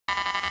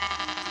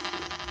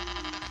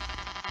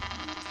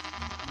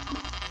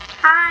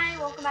Hi,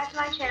 welcome back to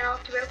my channel,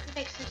 to Real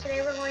Fixing.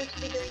 Today we're going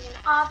to be doing an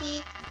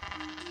obby,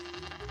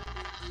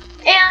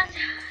 and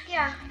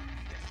yeah,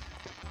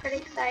 pretty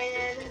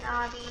excited. An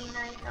obby,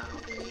 nice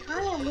obby.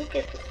 Hi, I'm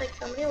Lucas. Looks like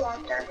somebody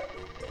locked her.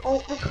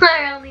 Oh,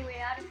 our only way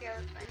out of here.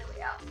 Let's find a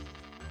way out.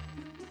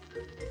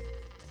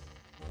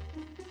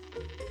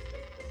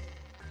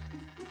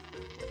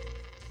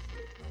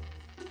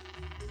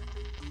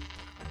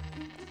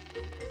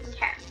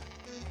 Okay.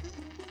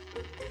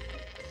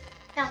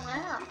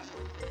 Hello.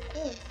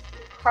 Ooh.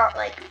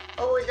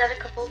 Oh, is that a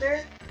cup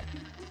holder?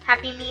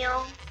 Happy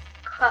Meal,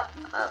 cup,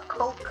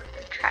 Coke,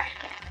 trash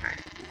can.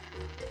 Alright.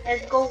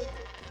 Let's go.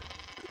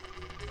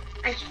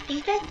 I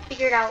think I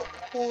figured out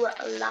who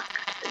locked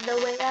the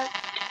way out.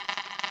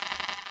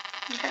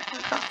 Okay,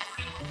 let's go.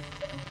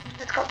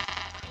 Let's go.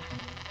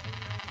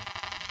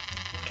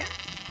 Okay.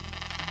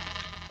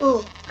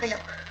 Ooh, I know.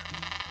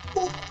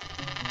 Ooh.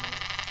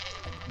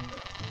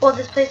 Well,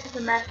 this place is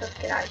a mess. Let's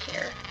get out of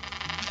here.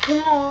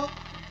 Ooh.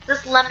 Is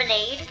this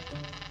lemonade?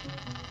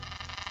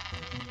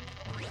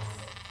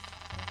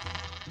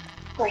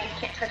 Oh, you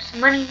can't touch the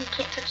money. You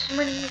can't touch the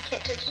money. You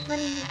can't touch the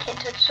money. You can't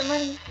touch the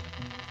money.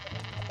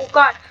 Oh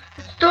God,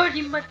 it's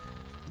dirty money.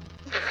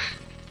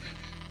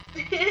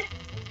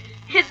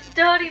 It's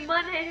dirty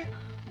money.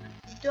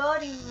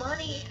 Dirty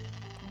money.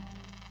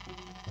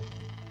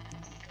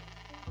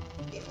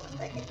 Give me 1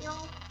 second,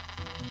 y'all.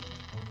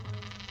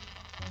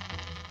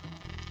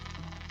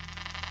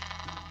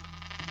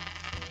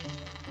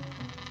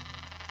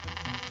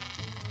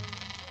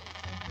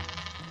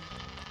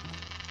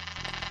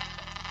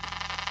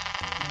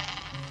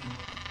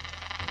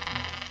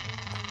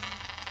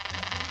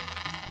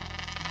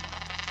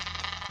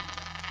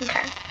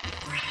 Okay.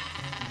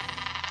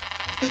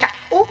 Okay.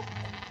 Oh.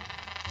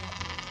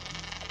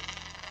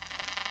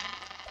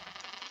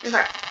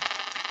 Okay.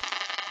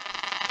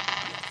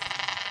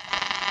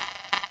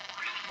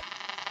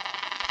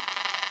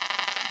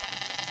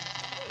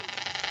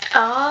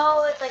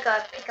 Oh, it's like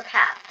a pick a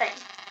path thing.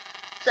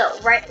 So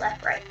right,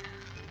 left, right.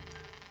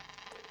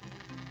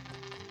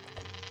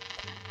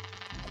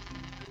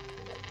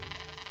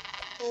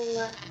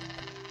 Left,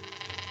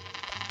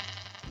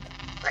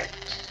 right.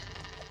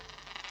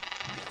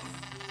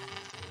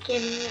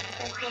 Give me a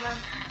second, hold on.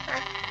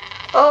 Right.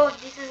 Oh,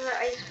 this is the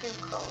ice cream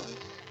cone.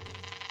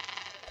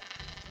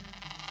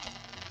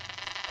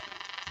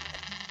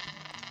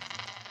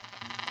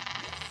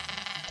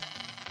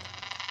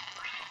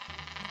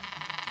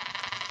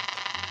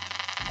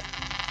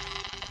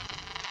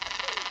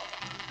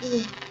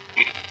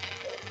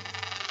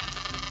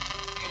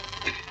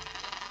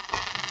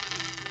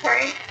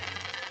 Sorry.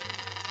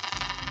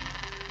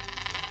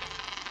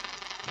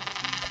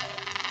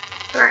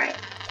 Alright.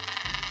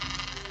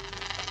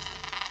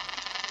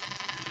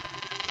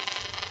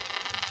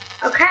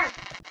 Okay.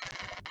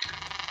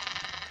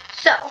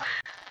 So,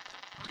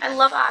 I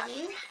love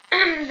obbies.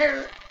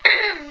 They're,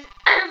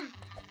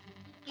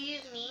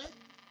 excuse me.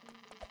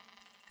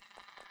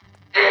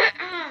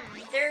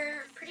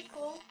 They're pretty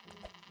cool.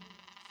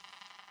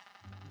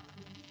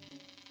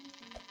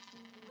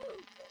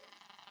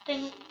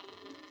 Ding.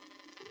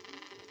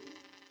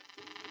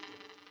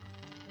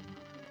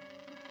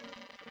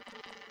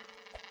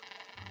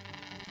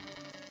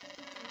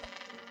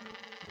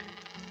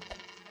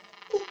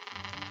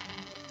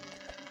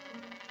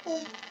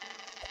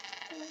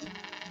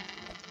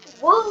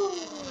 Woo!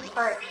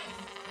 Alright.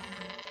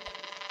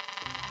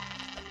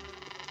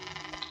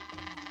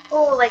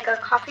 Oh, like a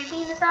coffee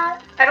bean is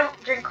that? I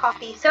don't drink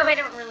coffee, so I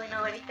don't really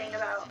know anything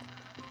about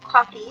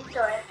coffee,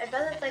 so I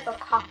bet it's like a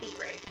coffee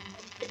rig.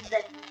 It's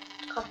the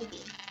coffee bean.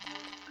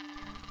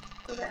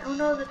 Okay. Oh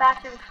no, the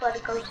bathroom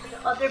flooded. Go to the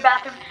other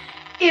bathroom.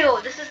 Ew,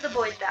 this is the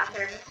boys'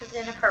 bathroom. This is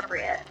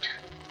inappropriate.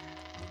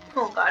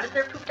 Oh God, is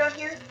there poop down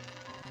here?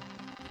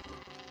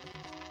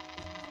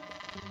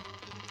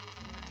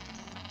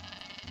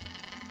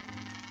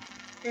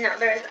 No,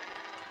 there isn't.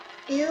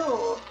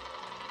 Ew.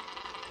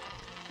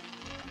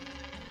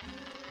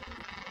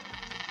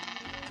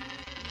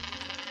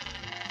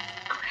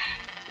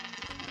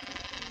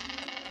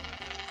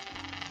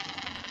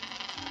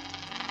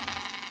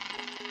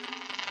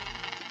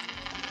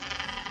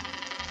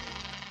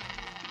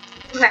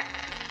 Okay.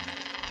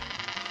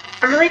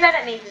 I'm really bad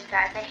at mazes,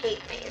 guys. I hate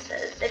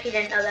mazes. If you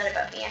didn't know that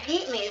about me, I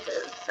hate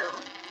mazes. So,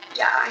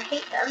 yeah, I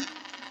hate them.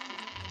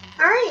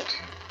 Alright.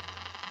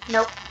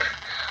 Nope.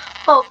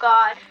 Oh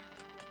God.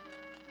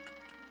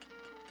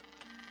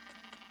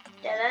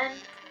 Dead end.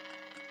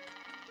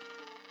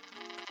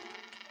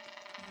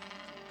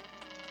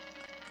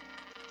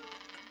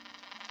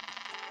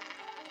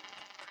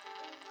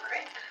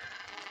 Alright.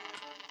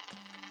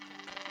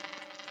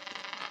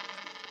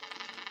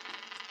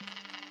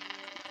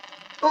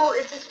 Oh,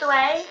 is this the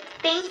way?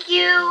 Thank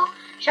you.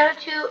 Shout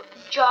out to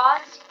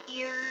Joss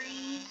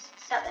Eries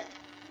 7.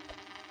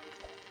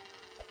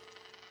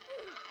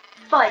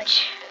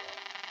 Fudge.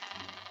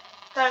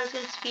 Thought I was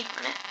gonna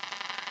speedrun it.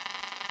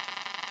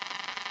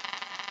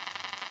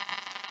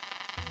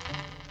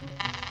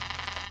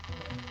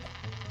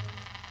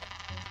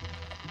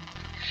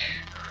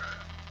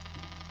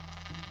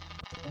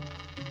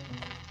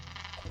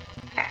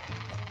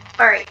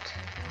 Alright.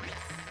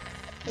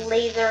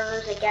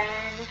 Lasers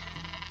again.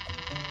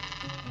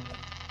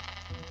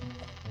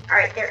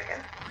 Alright, there we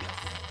go.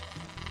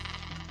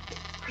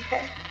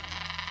 Okay.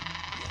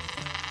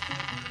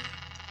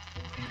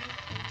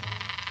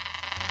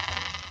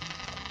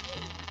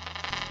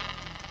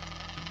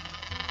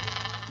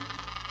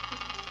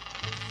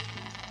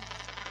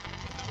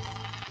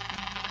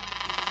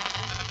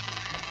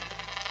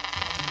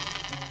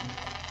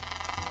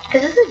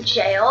 Is this a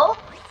jail?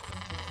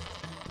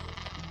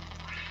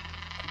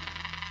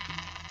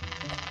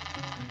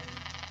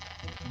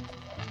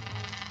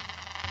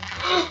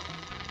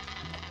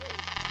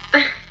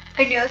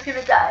 I knew I was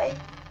gonna die.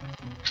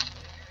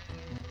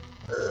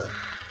 Ugh.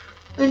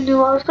 I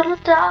knew I was gonna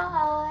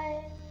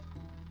die.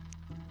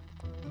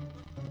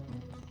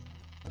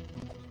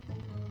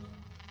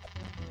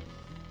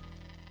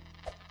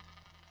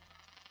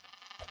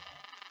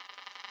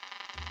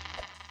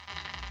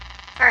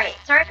 Alright,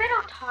 sorry if I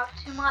don't talk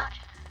too much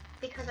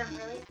because I'm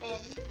really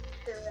into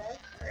this.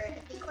 Alright, I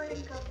think we're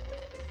gonna go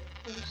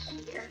in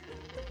here.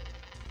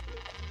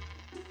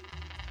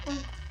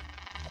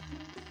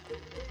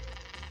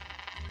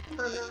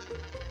 Oh no.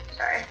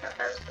 Sorry, I thought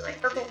that was the way.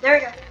 Okay, there we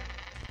go.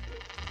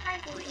 Hi,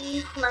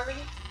 Booty. Let me.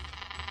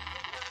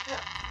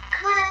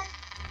 Come on.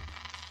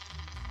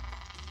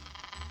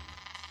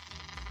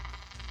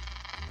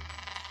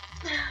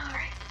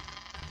 Alright.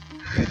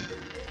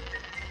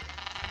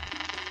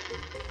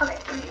 Okay,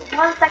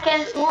 1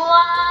 second.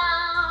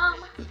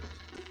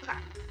 Okay.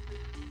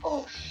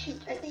 Oh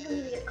shoot, I think I'm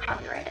gonna get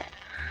copyrighted.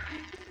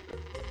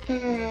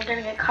 I'm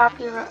gonna get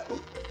copyrighted.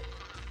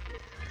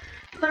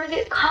 I'm gonna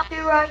get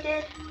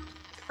copyrighted.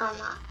 Oh, I'm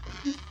not.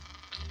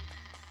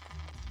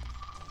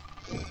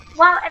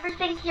 Wow,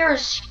 everything here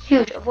is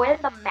huge. Avoid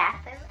the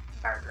massive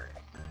burgers.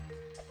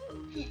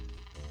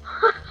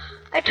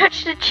 I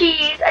touched the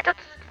cheese. I touched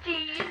the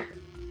cheese.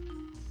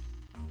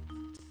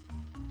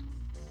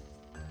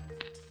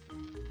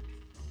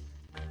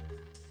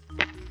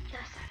 Yes,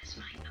 that is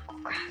my knuckle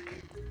crack.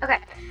 Okay.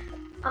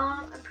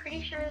 I'm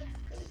pretty sure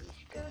this is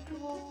gonna be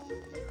scheduled.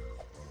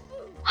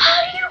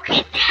 How do you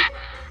get that?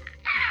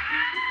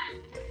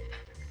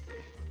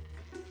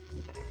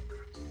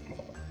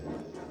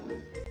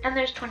 And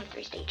there's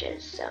 23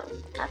 stages, so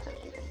that's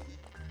amazing.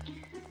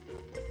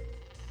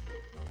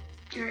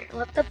 Alright,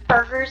 let the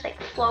burgers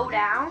like flow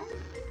down.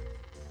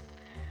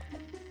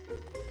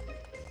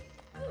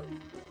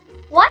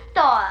 What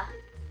the?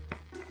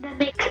 That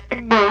makes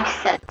no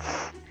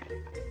sense.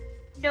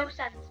 No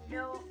sense.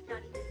 No,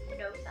 not even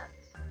no sense.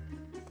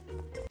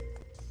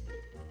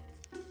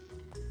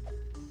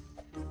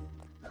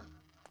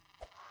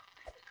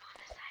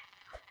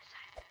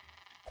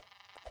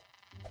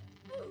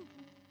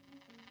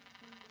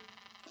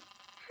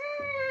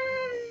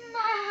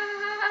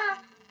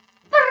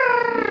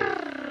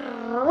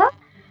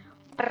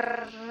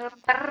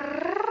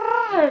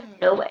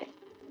 No way.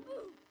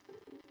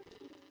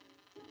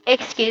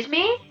 Excuse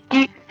me?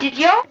 Did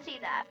y'all see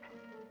that?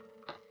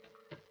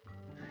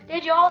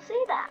 Did y'all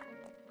see that?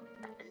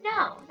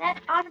 No,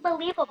 that's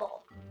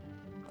unbelievable.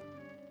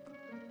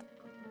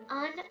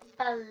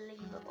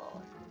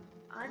 Unbelievable.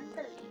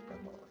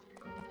 Unbelievable.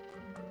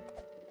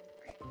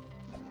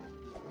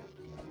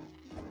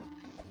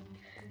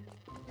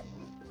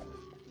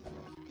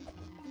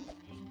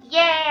 Yay,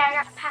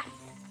 I got past it.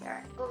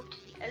 Alright, go to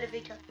the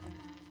elevator.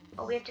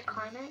 Oh, we have to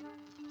climb it?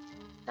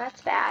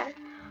 That's bad.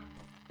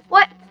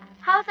 What?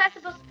 How is that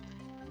supposed to...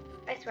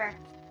 I swear.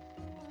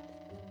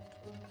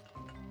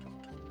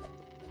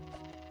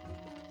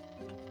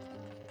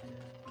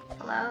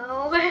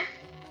 Hello? Okay,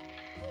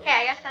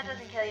 I guess that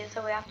doesn't kill you,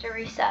 so we have to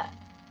reset.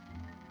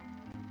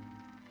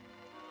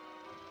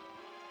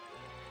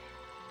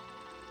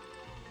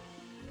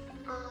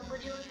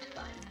 Would you like to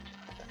find?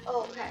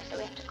 Oh, okay, so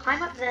we have to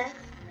climb up this.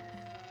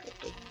 We have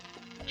to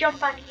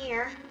jump on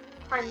here.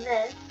 Climb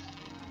this.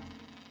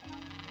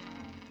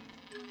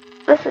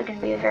 This is going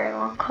to be a very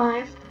long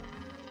climb.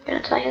 I'm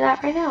going to tell you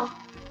that right now.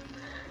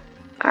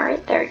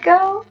 Alright, there we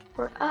go.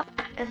 We're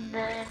up, and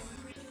then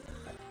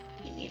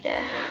you need to,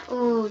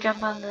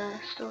 jump on the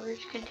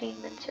storage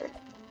containment here.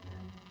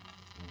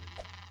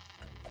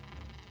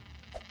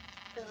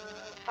 The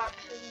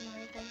boxes and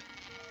everything.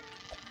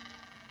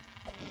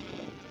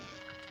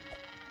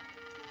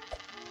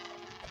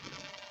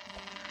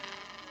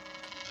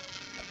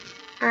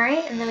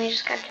 Alright, and then we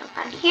just gotta jump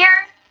on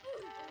here.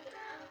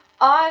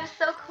 Oh, I'm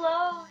so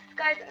close.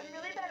 Guys, I'm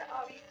really bad at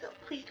Obby, so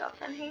please don't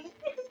send me.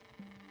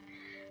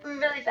 I'm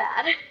really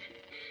bad.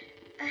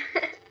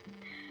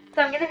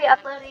 So I'm going to be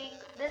uploading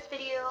this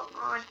video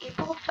on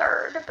April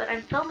 3rd, but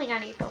I'm filming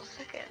on April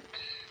 2nd.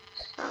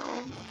 So,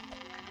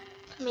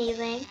 it's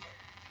amazing.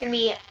 It's going to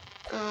be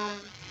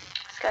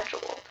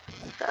scheduled.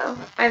 So,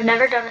 I've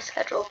never done a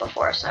schedule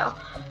before, so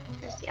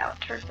let's see how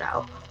it turns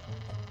out.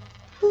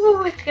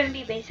 Ooh, it's going to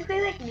be basically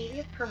like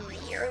maybe a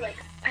premiere. Like,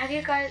 do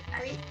you guys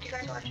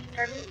watch it?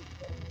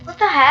 What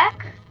the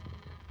heck?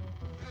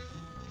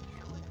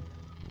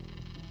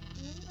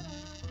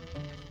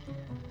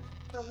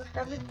 Almost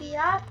done with the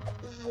app.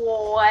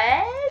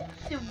 What?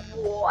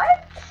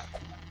 What?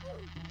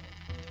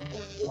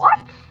 What?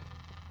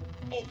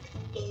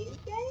 Excuse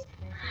me?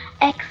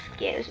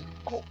 Excuse me.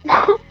 Oh.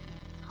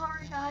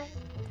 Sorry, guys.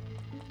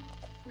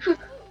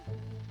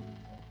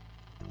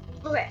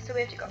 Okay, so we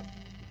have to go.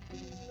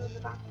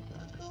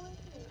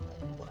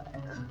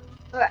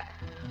 Okay.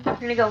 We're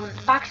gonna go when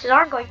the boxes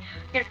aren't going.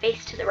 We're gonna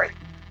face to the right.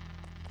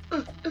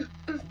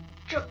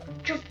 Jump,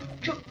 jump,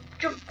 jump,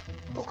 jump.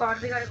 Oh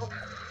god, we gotta go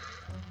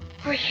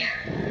right here.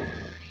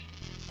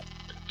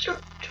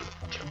 Jump, jump,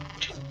 jump,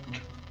 jump,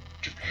 jump,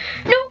 jump.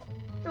 No!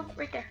 No,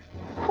 right there.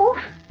 Whew.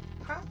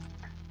 Huh?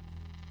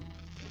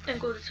 And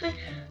go this way.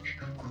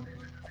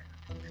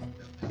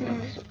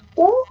 And this way.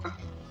 Oh!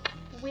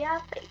 We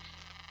have faith.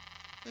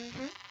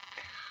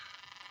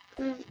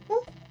 Ooh,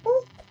 ooh,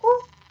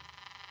 ooh.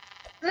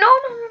 No.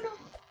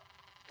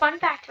 Fun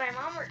fact, my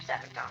mom works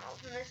at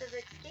McDonald's, and this is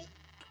Escape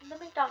from the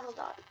McDonald's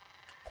Obby.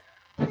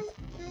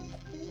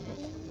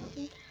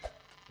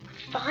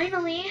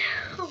 Finally!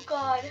 Oh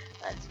god,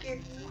 that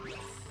scared me.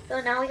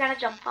 So now we gotta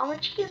jump on the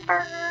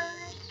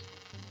cheeseburgers.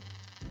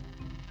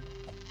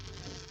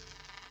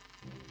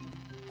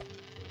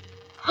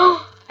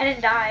 Oh, I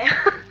didn't die.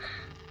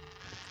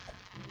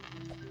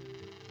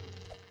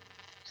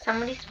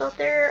 Somebody spilled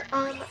their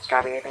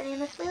strawberry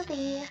banana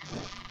smoothie.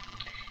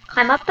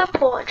 Climb up the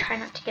pole and try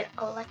not to get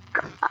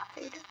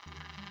electrified.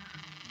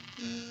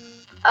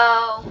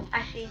 Oh,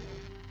 I see.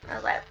 I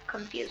was like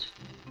confused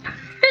for a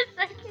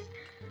second.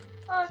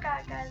 Oh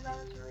god, guys, that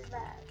was really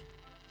bad.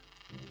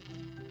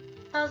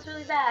 That was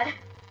really bad.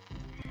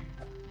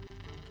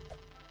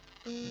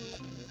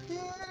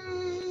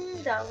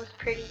 That was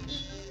pretty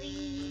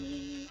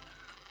easy.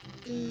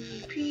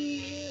 Easy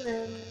peasy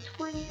lemon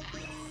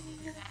squeezy.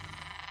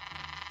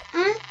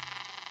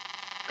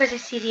 Because I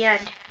see the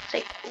end. It's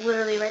like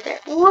literally right there.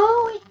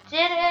 Whoa, we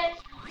did it!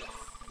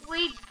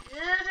 We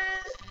did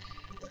it!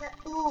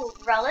 Ooh,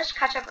 relish,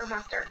 ketchup, or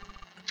mustard?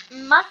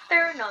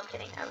 Mustard? No, I'm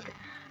kidding.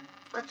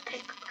 Let's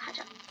pick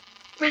ketchup.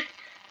 How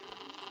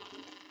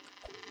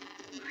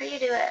do you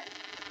do it?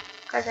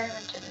 Because I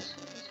haven't done this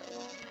one so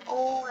long.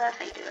 Oh, that's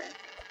how you do it.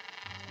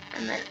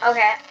 And then,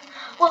 okay.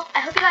 Well,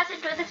 I hope you guys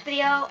enjoyed this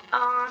video.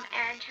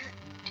 And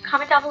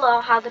comment down below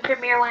how the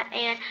premiere went.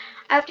 And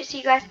I hope to see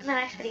you guys in the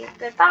next video.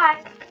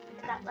 Goodbye.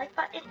 Hit that like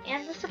button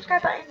and the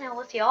subscribe button. And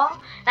we'll see you all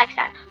next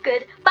time.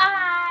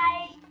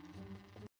 Goodbye.